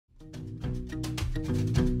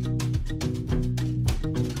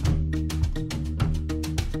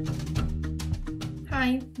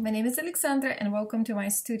Hi, my name is Alexandra and welcome to my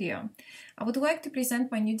studio. I would like to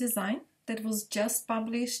present my new design that was just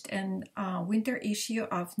published in winter issue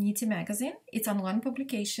of Knitty magazine. It's online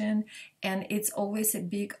publication and it's always a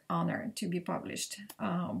big honor to be published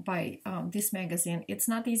by this magazine. It's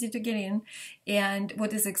not easy to get in, and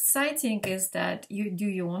what is exciting is that you do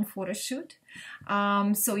your own photo shoot.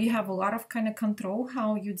 So you have a lot of kind of control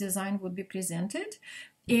how your design would be presented.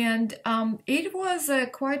 And it was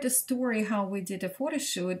quite a story how we did a photo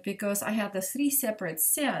shoot, because I had the 3 separate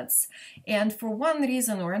sets, and for one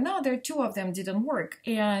reason or another 2 of them didn't work.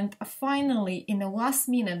 And finally, in the last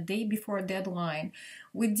minute, day before deadline,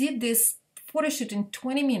 we did this photo shoot in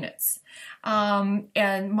 20 minutes.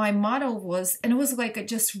 And my model was, and it was like a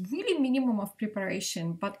just really minimum of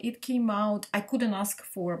preparation, but it came out, I couldn't ask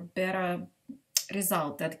for better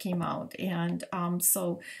result that came out. And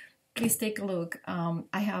so please take a look.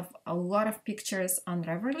 I have a lot of pictures on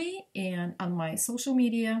Ravelry and on my social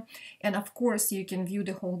media. And of course, you can view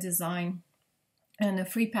the whole design and a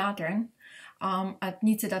free pattern at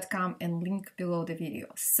knitty.com and link below the video.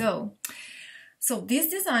 So this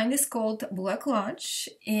design is called Black Lodge,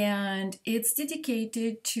 and it's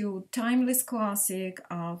dedicated to timeless classic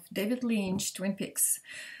of David Lynch, Twin Peaks.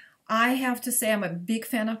 I have to say I'm a big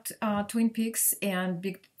fan of Twin Peaks and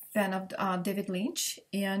big fan of David Lynch,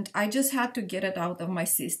 and I just had to get it out of my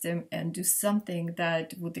system and do something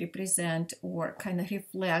that would represent or kind of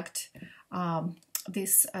reflect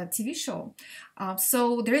this TV show.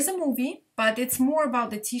 So there is a movie, but it's more about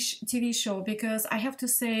the TV show, because I have to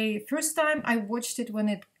say, first time I watched it when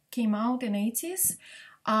it came out in the 80s.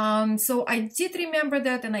 So I did remember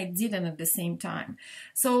that, and I didn't at the same time.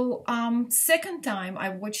 So second time I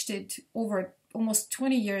watched it over almost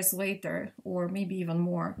 20 years later, or maybe even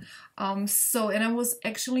more. And I was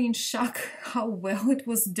actually in shock how well it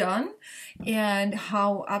was done and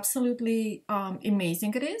how absolutely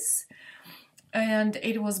amazing it is. And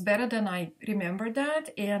it was better than I remembered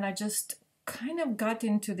that. And I just kind of got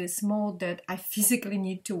into this mode that I physically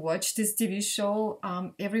need to watch this TV show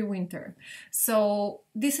every winter. So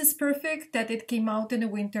this is perfect that it came out in the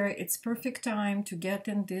winter. It's perfect time to get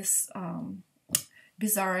in this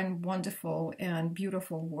bizarre and wonderful and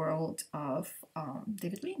beautiful world of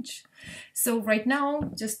David Lynch. So right now,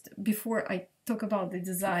 just before I talk about the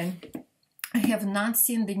design, I have not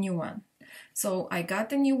seen the new one. So I got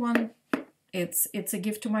the new one. It's a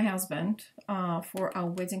gift to my husband for our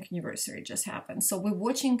wedding anniversary, just happened. So we're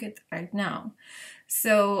watching it right now.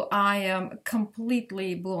 So I am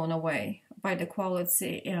completely blown away by the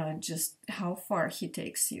quality and just how far he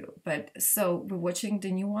takes you. But so we're watching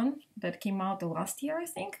the new one that came out the last year, I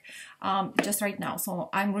think, just right now. So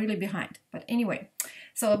I'm really behind. But anyway,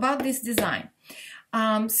 so about this design.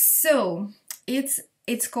 So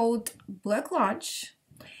it's called Black Lodge,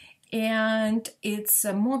 and it's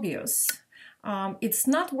a Mobius. It's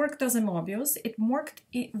not worked as a Mobius.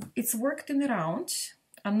 It's worked in a round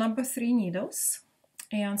on number 3 needles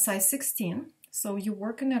and size 16. So you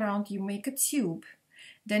work in a round, you make a tube,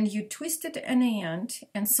 then you twist it in the end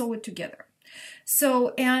and sew it together.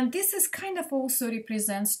 So, and this is kind of also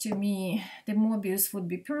represents to me, the Mobius would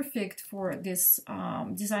be perfect for this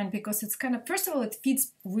design, because it's kind of, first of all, it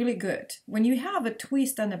fits really good. When you have a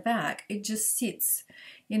twist on the back, it just sits,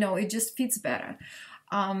 you know, it just fits better.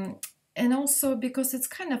 And also because it's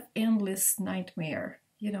kind of endless nightmare,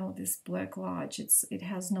 you know, this Black Lodge, it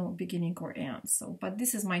has no beginning or end. So, but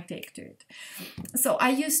this is my take to it. So I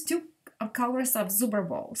used 2 colors of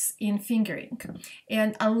Zauberballs in fingering,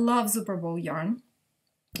 and I love Zauberball yarn.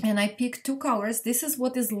 And I picked 2 colors. This is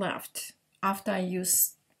what is left after I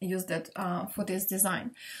use that for this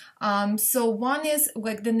design. So one is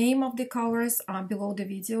like the name of the colors below the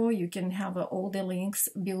video. You can have all the links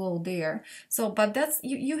below there. So, but that's,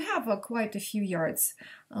 you have quite a few yards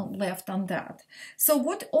left on that. So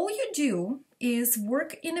what all you do is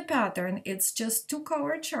work in a pattern. It's just 2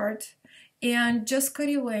 color chart and just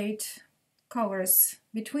correlate colors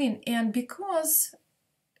between. And because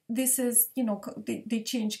this is, you know, they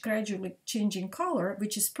change, gradually changing color,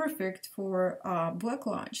 which is perfect for Black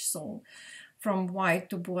Lodge. So from white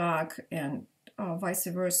to black and vice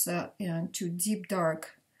versa, and to deep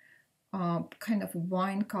dark kind of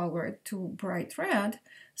wine color to bright red.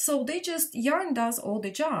 So they just, yarn does all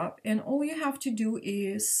the job, and all you have to do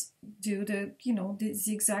is do the, you know, the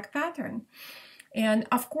zigzag pattern. And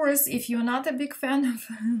of course, if you're not a big fan of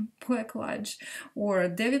Black Lodge or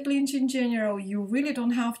David Lynch in general, you really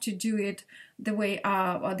don't have to do it the way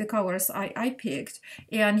the colors I picked.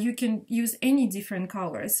 And you can use any different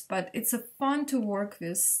colors, but it's a fun to work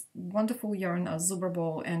with, wonderful yarn as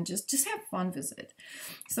Zauberball, and just have fun with it.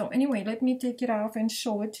 So anyway, let me take it off and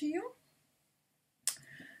show it to you.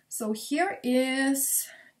 So here is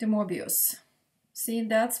the Mobius. See,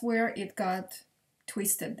 that's where it got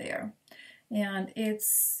twisted there. And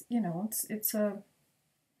it's, you know, that's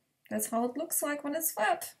how it looks like when it's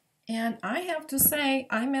flat. And I have to say,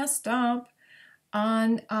 I messed up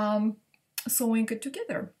on sewing it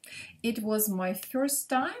together. It was my first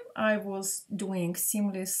time I was doing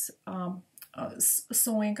seamless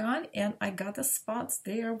sewing on, and I got the spots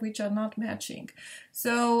there which are not matching.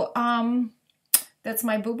 So that's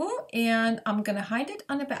my boo-boo, and I'm gonna hide it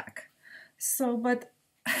on the back. So, but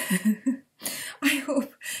I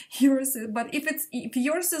hope yours is, but if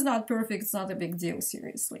yours is not perfect, it's not a big deal,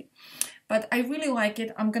 seriously. But I really like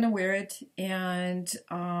it. I'm gonna wear it, and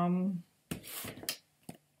I'm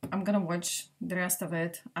gonna watch the rest of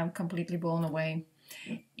it. I'm completely blown away.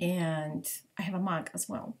 And I have a mug as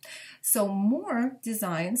well. So more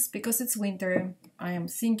designs, because it's winter. I am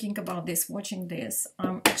thinking about this, watching this.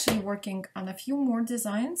 I'm actually working on a few more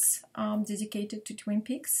designs dedicated to Twin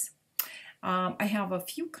Peaks. I have a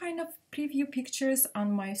few kind of preview pictures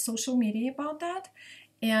on my social media about that.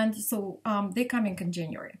 And so they're coming in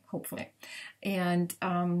January, hopefully. And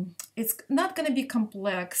it's not going to be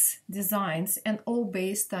complex designs and all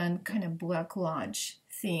based on kind of Black Lodge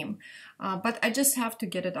theme. But I just have to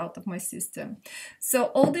get it out of my system. So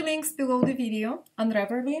all the links below the video on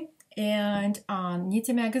Ravelry and on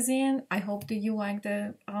Knitty magazine. I hope that you like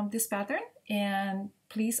this pattern. And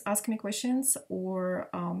please ask me questions or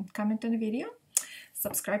comment on the video.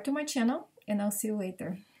 Subscribe to my channel, and I'll see you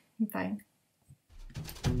later. Bye.